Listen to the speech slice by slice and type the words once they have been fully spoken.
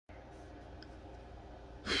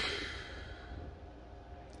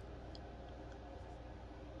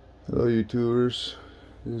Hello YouTubers,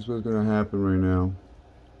 this is what's gonna happen right now.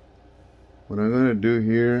 What I'm gonna do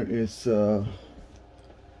here is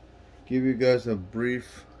give you guys a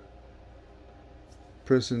brief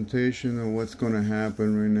presentation of what's gonna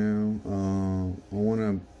happen right now. I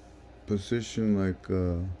wanna position like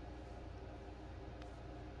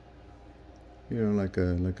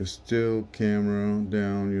like a still camera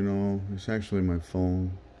down, it's actually my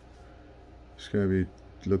phone. It's gonna be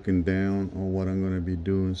looking down on what I'm gonna be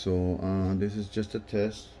doing. So this is just a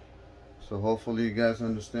test, so hopefully you guys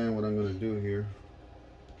understand what I'm gonna do here.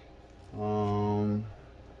 I'm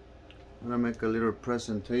gonna make a little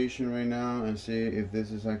presentation right now and see if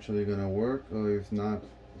this is actually gonna work, or if not,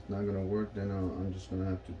 it's not gonna work, then I'm just gonna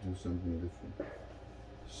have to do something different.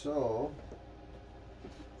 So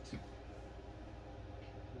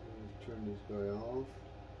turn this guy off.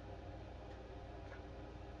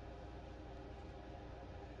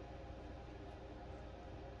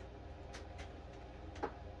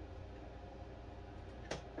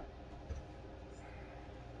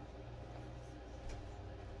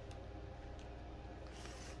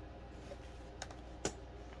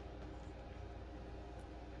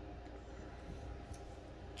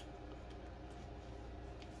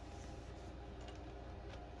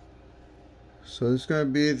 So this is going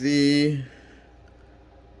to be the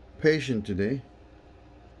patient today.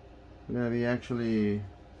 We're going to be actually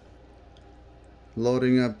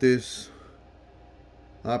loading up this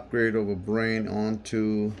upgrade of a brain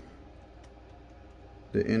onto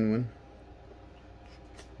the Inwin.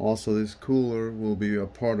 Also, this cooler will be a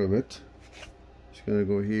part of it. It's going to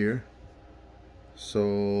go here.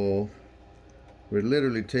 So we're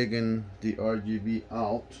literally taking the RGB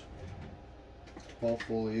out.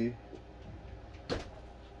 Hopefully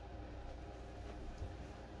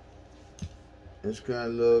it's gonna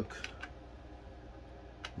look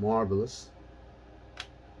marvelous.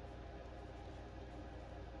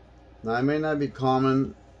 Now I may not be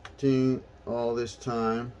commenting all this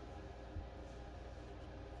time.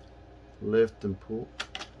 Lift and pull,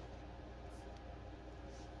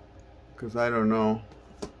 because I don't know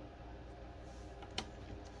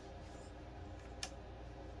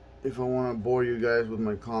if I want to bore you guys with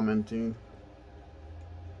my commenting.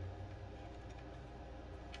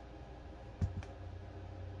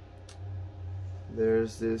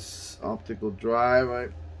 There's this optical drive I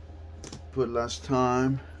put last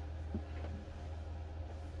time.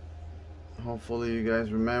 Hopefully you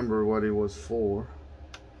guys remember what it was for.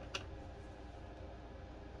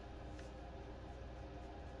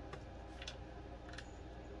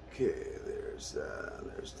 Okay, there's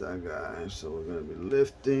that guy. So we're gonna be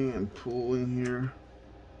lifting and pulling here.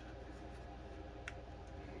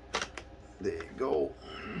 There you go.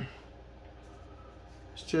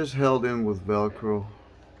 It's just held in with Velcro.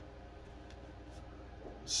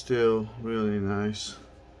 Still really nice.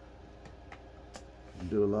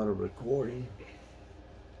 Do a lot of recording.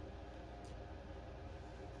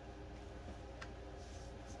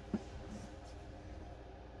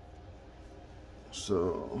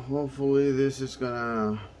 So hopefully this is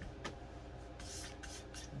gonna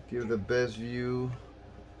give the best view.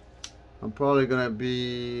 I'm probably gonna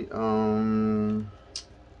be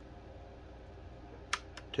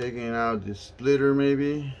taking out the splitter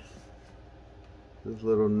maybe. This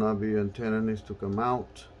little knobby antenna needs to come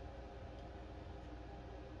out.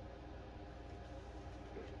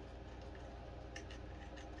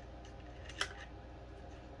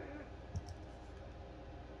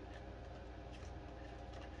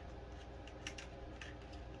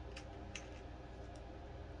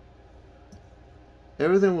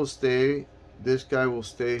 Everything will stay. This guy will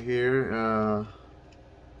stay here.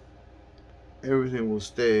 Everything will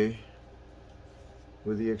stay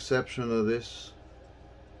with the exception of this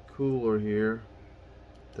cooler here.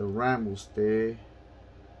 The ramp will stay.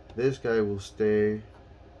 This guy will stay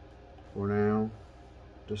for now.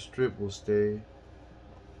 The strip will stay.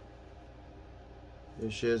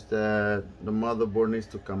 It's just that the motherboard needs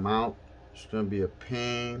to come out. It's gonna be a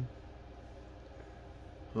pain.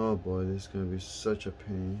 Oh boy, this is gonna be such a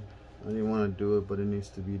pain. I didn't want to do it, but it needs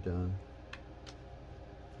to be done.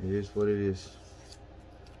 It is what it is.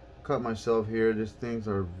 Cut myself here. These things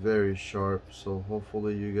are very sharp, so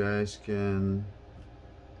hopefully you guys can,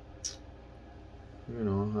 have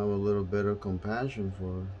a little bit of compassion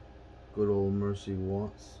for good old Mercy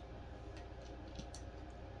Watts.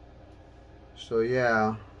 So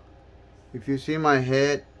yeah, if you see my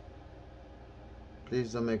head,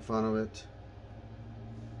 please don't make fun of it.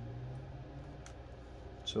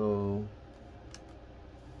 So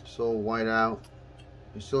white out.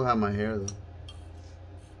 I still have my hair though.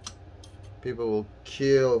 People will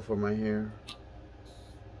kill for my hair.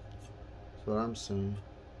 what I'm saying.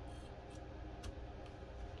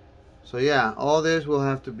 So yeah, all this will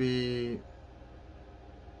have to be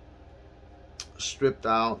stripped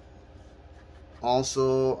out.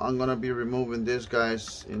 Also, I'm gonna be removing this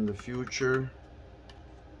guys in the future,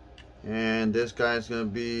 and this guy's gonna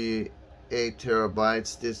be 8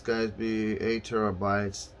 terabytes. This guy's be 8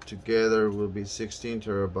 terabytes. Together will be 16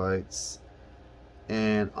 terabytes.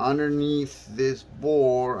 And underneath this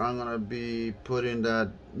board, I'm gonna be putting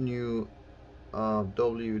that new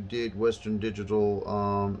WD Western Digital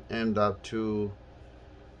M.2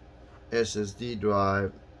 SSD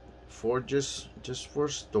drive for just for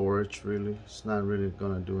storage. Really, it's not really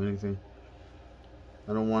gonna do anything.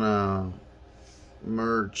 I don't want to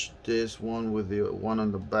merge this one with the one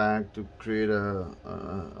on the back to create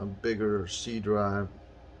a bigger C drive.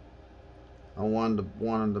 I want the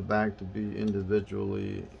one on the back to be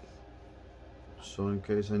individually, so in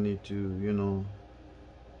case I need to, you know,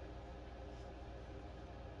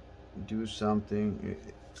 do something,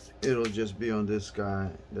 it'll just be on this guy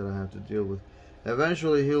that I have to deal with.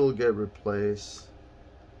 Eventually he will get replaced.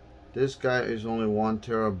 This guy is only 1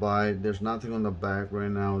 terabyte. There's nothing on the back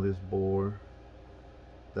right now, this board.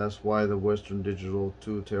 That's why the Western Digital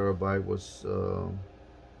 2 terabyte was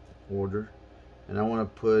ordered. And I want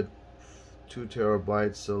to put 2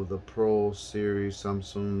 terabytes of the Pro series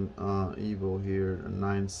Samsung Evo here,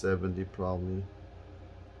 970 probably.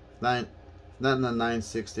 Not the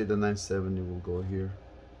 960, the 970 will go here.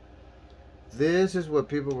 This is what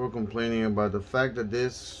people were complaining about, the fact that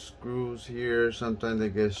this screws here, sometimes they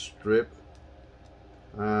get stripped.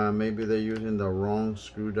 Maybe they're using the wrong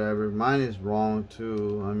screwdriver. Mine is wrong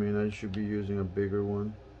too. I mean, I should be using a bigger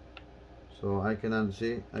one. So I can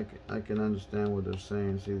I can understand what they're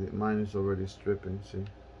saying. See, that mine is already stripping. See.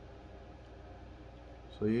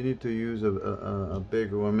 So you need to use a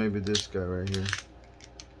bigger one. Maybe this guy right here.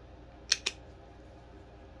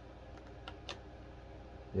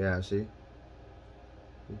 Yeah, see.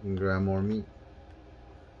 You can grab more meat.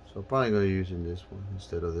 So I'm probably gonna use this one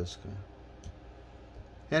instead of this guy.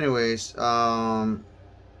 Anyways,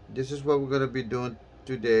 this is what we're gonna be doing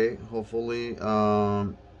today. Hopefully, I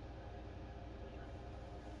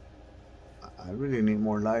really need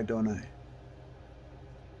more light, don't I?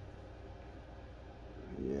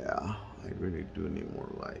 Yeah, I really do need more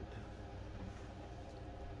light.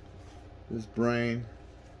 This brain,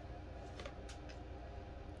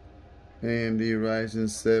 AMD Ryzen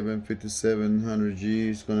 7 5700G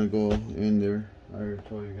is gonna go in there. I already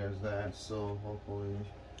told you guys that, so hopefully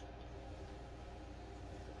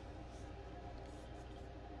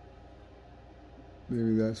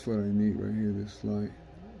maybe that's what I need right here, this light,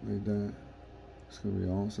 like that. It's gonna be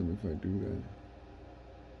awesome if I do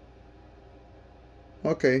that.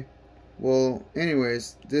 Okay, well,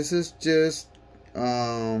 anyways, this is just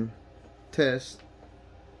test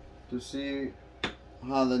to see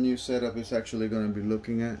how the new setup is actually going to be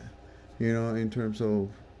looking at, you know, in terms of,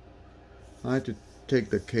 I had to take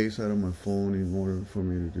the case out of my phone in order for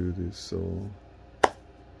me to do this. So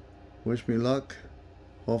wish me luck.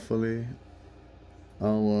 Hopefully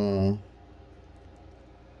I'll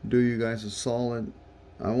do you guys a solid.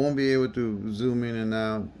 I won't be able to zoom in and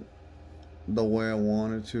out the way I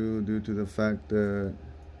wanted to, due to the fact that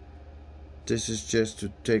this is just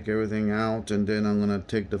to take everything out, and then I'm gonna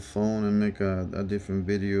take the phone and make a different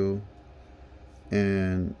video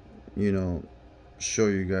and, you know, show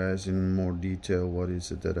you guys in more detail what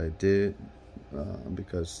is it that I did,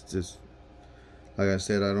 because this, like I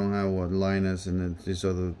said, I don't have what Linus and these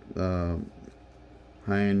other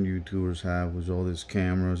high-end YouTubers have, with all these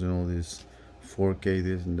cameras and all this 4K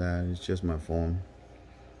this and that. It's just my phone.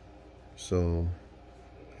 So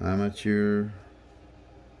amateur,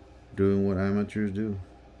 doing what amateurs do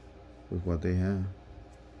with what they have.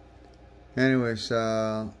 Anyways,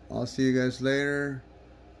 I'll see you guys later.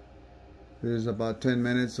 This is about 10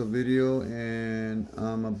 minutes of video, and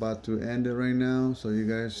I'm about to end it right now. So you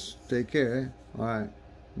guys take care. Alright,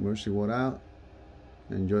 Mercy What out.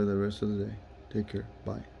 Enjoy the rest of the day. Take care.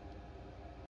 Bye.